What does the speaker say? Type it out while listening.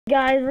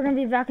Guys, we're gonna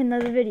be back in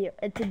another video,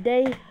 and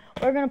today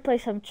we're gonna play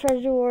some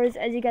Treasure Wars.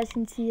 As you guys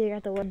can see, I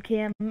got the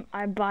webcam.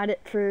 I bought it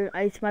for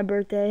it's my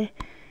birthday,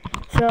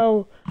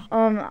 so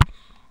we're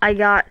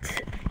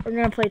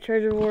gonna play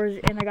Treasure Wars,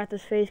 and I got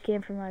this face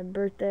cam for my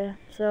birthday.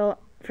 So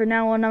for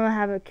now on, I'm gonna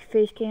have a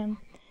face cam,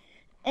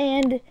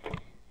 and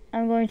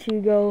I'm going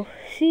to go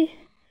see.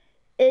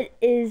 It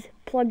is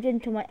plugged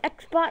into my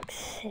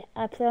Xbox.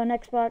 I play on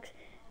Xbox.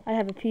 I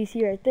have a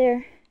PC right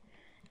there,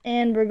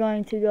 and we're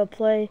going to go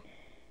play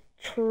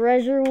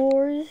Treasure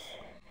Wars.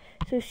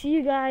 So see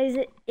you guys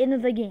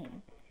in the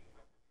game.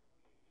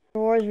 Treasure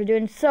Wars, we're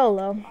doing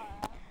solo.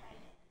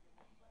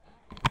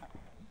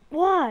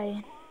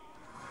 Why?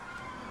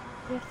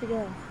 We have to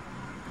go.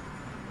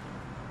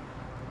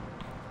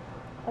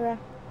 Okay.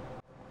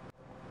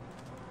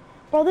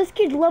 Bro, this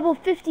kid's level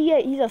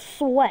 58. He's a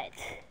sweat.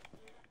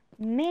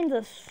 Man's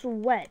a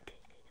sweat.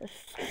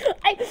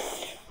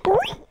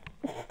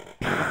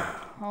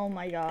 Oh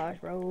my gosh,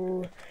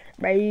 bro.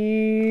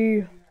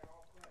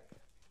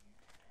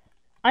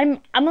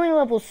 I'm only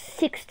level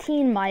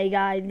 16, my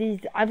guy.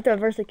 I have to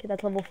reverse a kid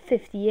that's level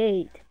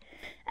 58.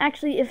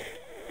 Actually, wait,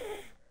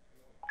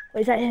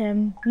 is that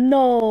him?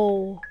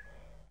 No.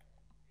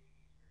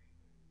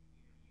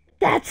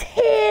 That's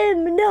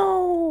him.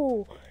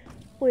 No.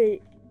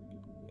 Wait.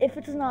 If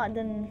it's not,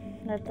 then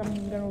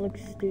I'm gonna look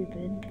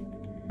stupid.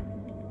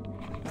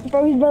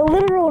 Bro, he's my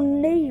literal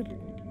neighbor.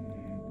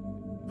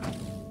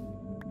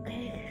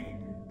 Okay.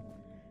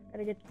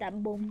 Gotta get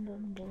that boom,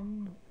 boom,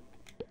 boom.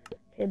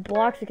 Okay,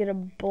 blocks, we get a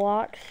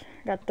blocks.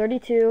 Got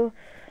 32.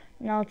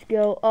 Now let's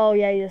go. Oh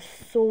yeah, he's a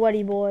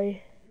sweaty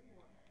boy.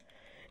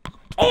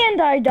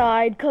 And I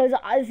died because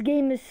this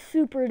game is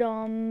super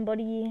dumb,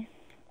 buddy.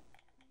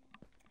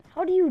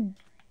 How do you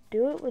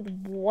do it with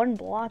one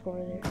block over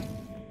there?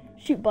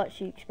 Shoot butt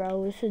cheeks,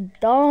 bro. This is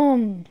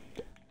dumb.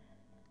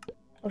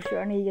 Oh shoot,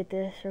 I need to get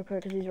this real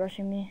quick because he's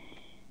rushing me.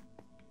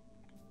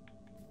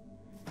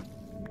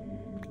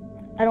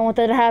 I don't want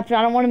that to happen.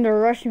 I don't want him to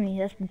rush me.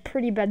 That's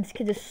pretty bad. This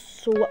kid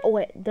is oh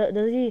wait,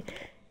 does he?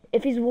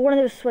 If he's one of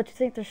those sweats, you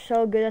think they're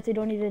so good that they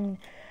don't even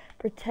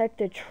protect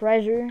the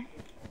treasure?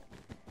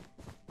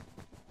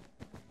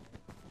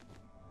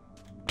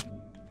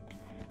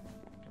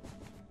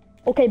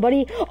 Okay,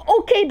 buddy.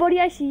 Okay, buddy,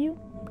 I see you.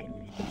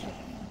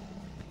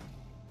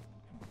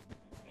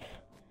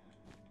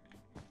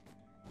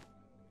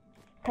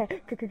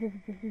 Okay.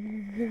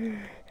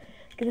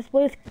 Get this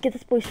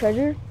boy's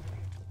treasure.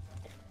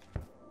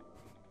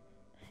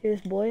 See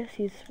this boy?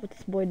 See what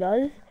this boy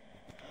does?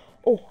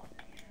 Oh,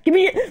 give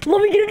me it!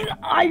 Let me get an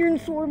iron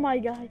sword, my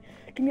guy.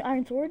 Give me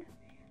iron sword.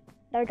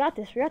 I got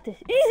this. We got this.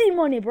 Easy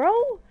money, bro.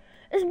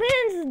 This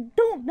man's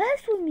don't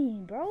mess with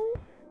me, bro.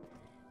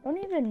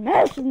 Don't even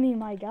mess with me,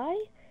 my guy.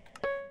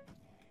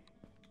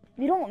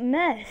 You don't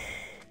mess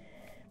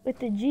with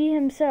the G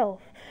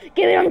himself.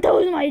 Give me them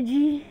toes, my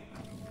G.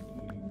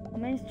 Oh,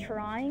 man's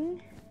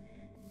trying.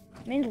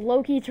 Man's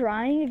low-key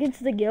trying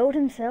against the guild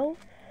himself.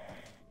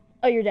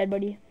 Oh, you're dead,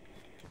 buddy.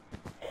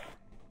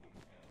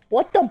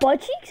 What the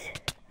butt cheeks?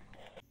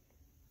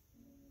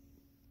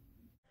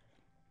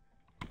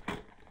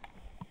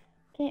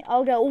 Okay,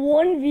 I'll got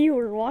one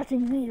viewer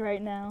watching me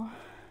right now.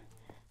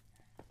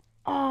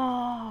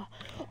 Ah,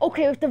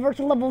 okay, with the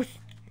virtual levels.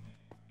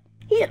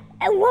 He's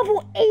at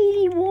level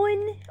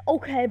 81.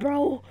 Okay,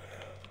 bro.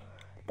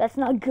 That's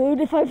not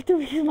good if I have to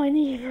use my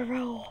neighbor,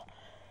 bro.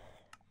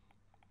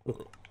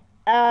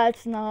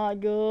 That's not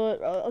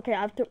good. Okay,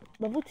 I have to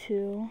level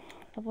 2,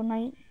 level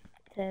 9,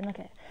 10.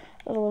 Okay,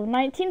 level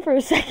 19 for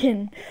a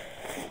second.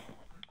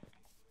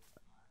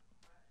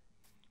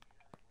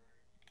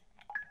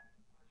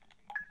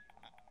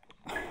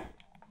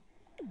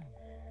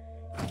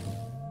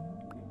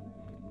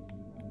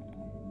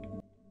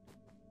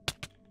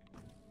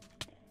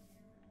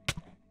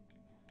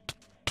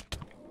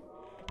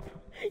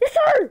 Yes,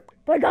 sir!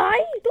 My guy,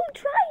 don't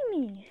try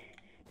me.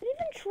 Don't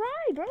even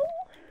try, bro.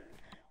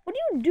 What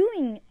are you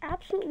doing?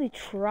 Absolutely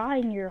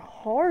trying your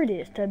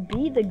hardest to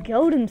be the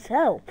GOAT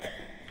himself.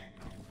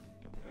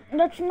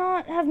 Let's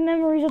not have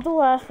memories of the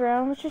last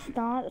round. Let's just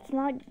not. It's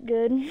not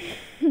good.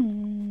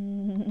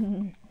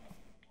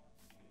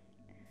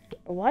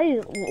 Why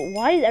is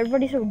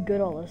everybody so good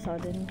all of a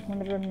sudden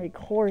whenever I'm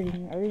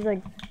recording? Are they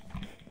like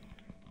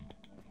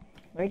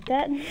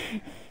that?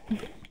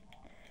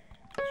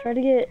 Try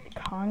to get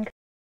concrete.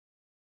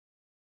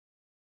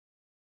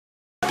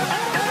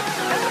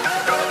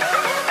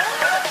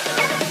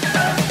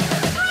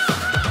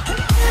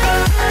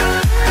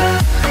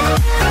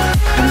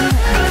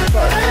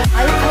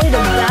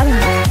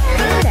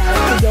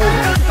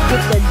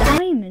 Get the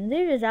diamond.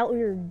 They're just out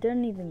here,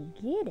 didn't even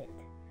get it.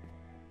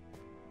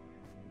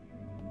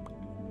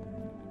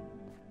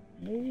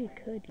 Maybe you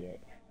could get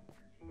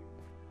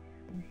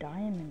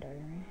diamond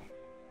iron.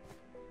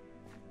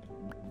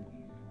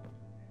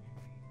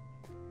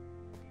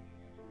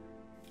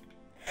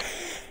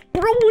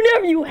 Bro,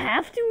 whenever you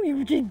have to,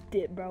 you just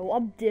dip, bro.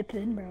 I'm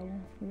dipping, bro.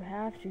 You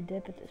have to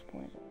dip at this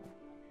point.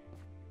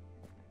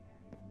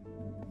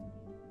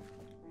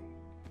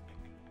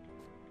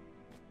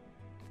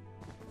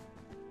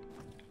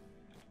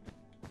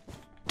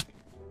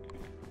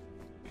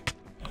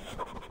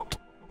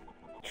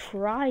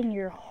 trying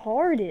your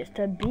hardest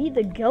to be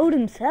the GOAT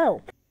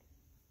himself.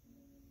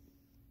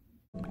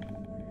 That's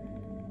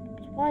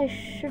why I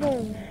should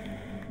have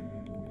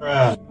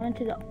went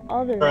to the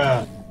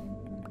other.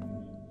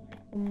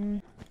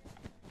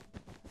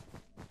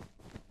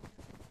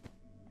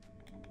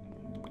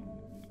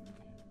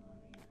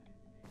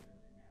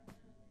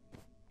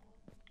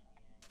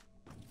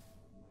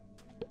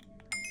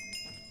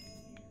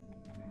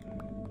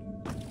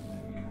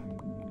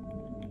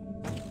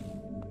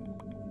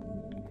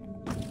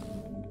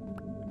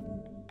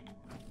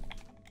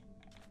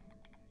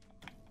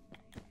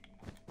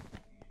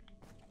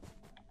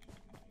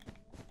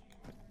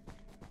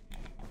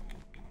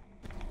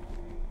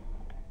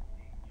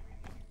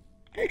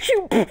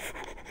 Shoot!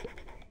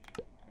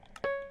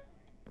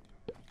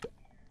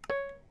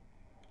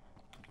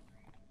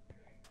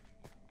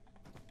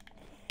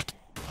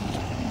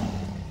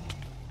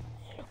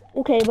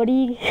 Okay,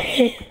 buddy.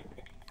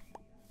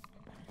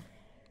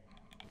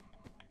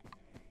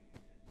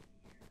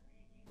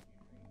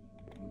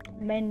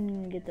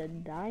 Men get the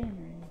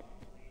diamond.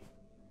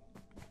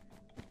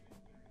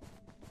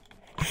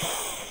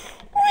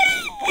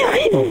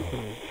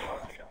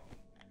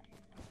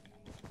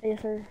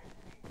 Yes, sir,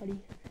 buddy.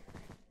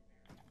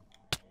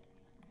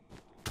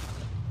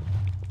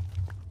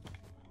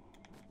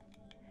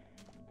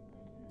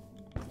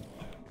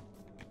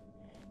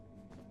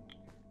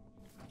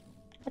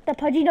 The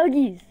Pudgy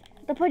Nuggies!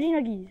 The Pudgy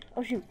Nuggies!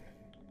 Oh shoot.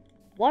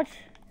 What?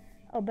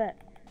 Oh, bet.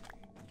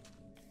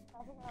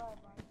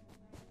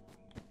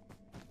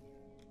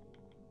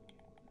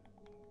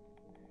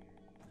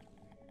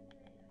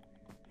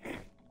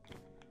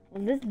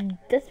 Well,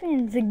 this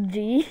man's a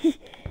G.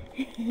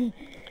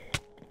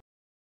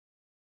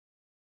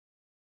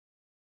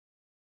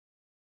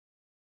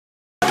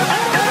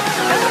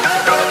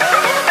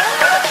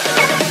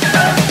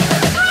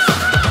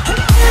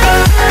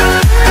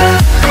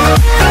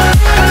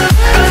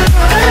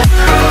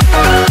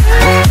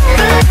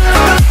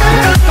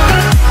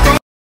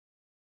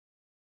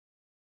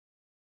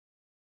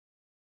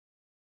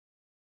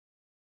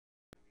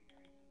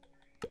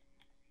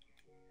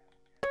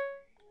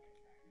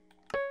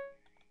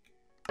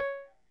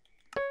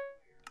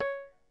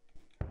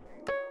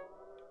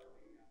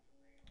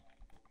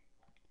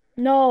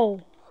 No.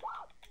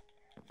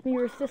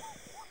 You're just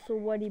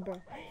sweaty,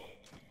 bro.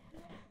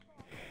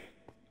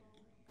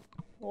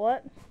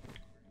 What?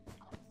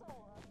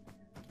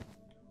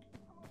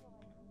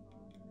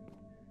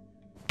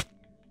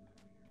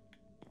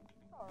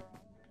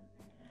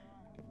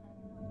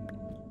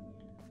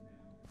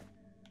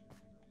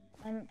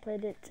 I haven't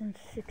played it since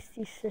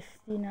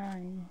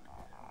 6069.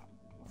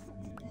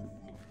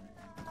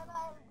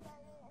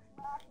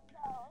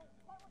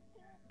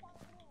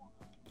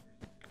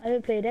 I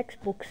haven't played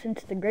Xbox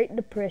since the Great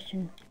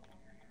Depression.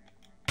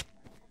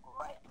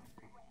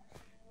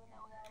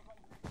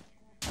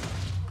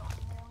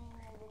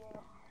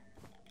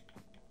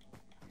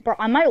 Bro,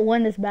 I might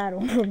win this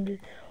battle from this.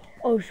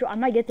 Oh, sure, I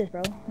might get this,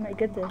 bro. I might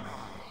get this.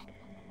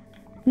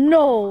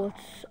 No,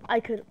 I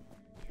could.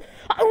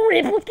 A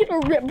rip! Let's get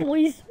a rip,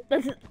 boys.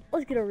 Let's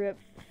get a rip.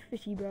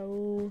 Fishy,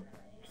 bro.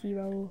 Fishy,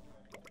 bro.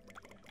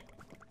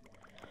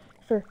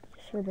 Sir,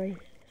 boy.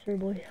 Sir,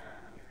 boy.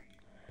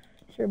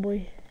 Sir,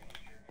 boy.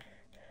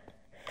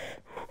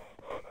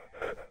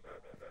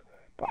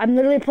 Bro, I'm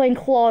literally playing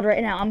Claude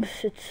right now.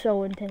 It's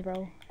so intense,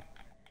 bro.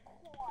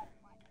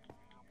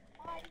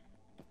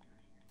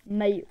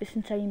 Mate, it's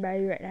insane, bro,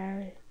 right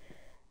now.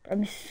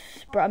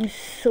 Bro, I'm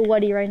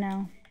sweaty right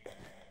now.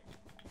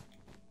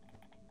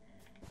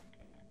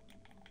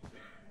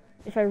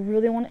 If I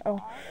really want it, oh,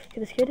 look at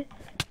this kid.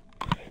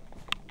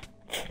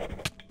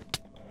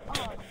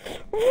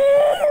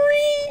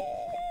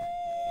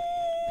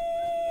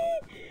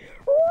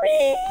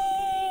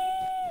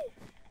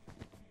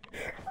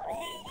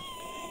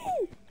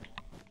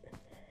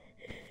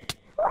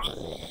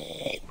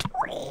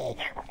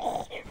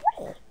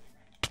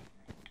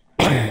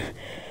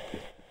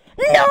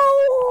 No!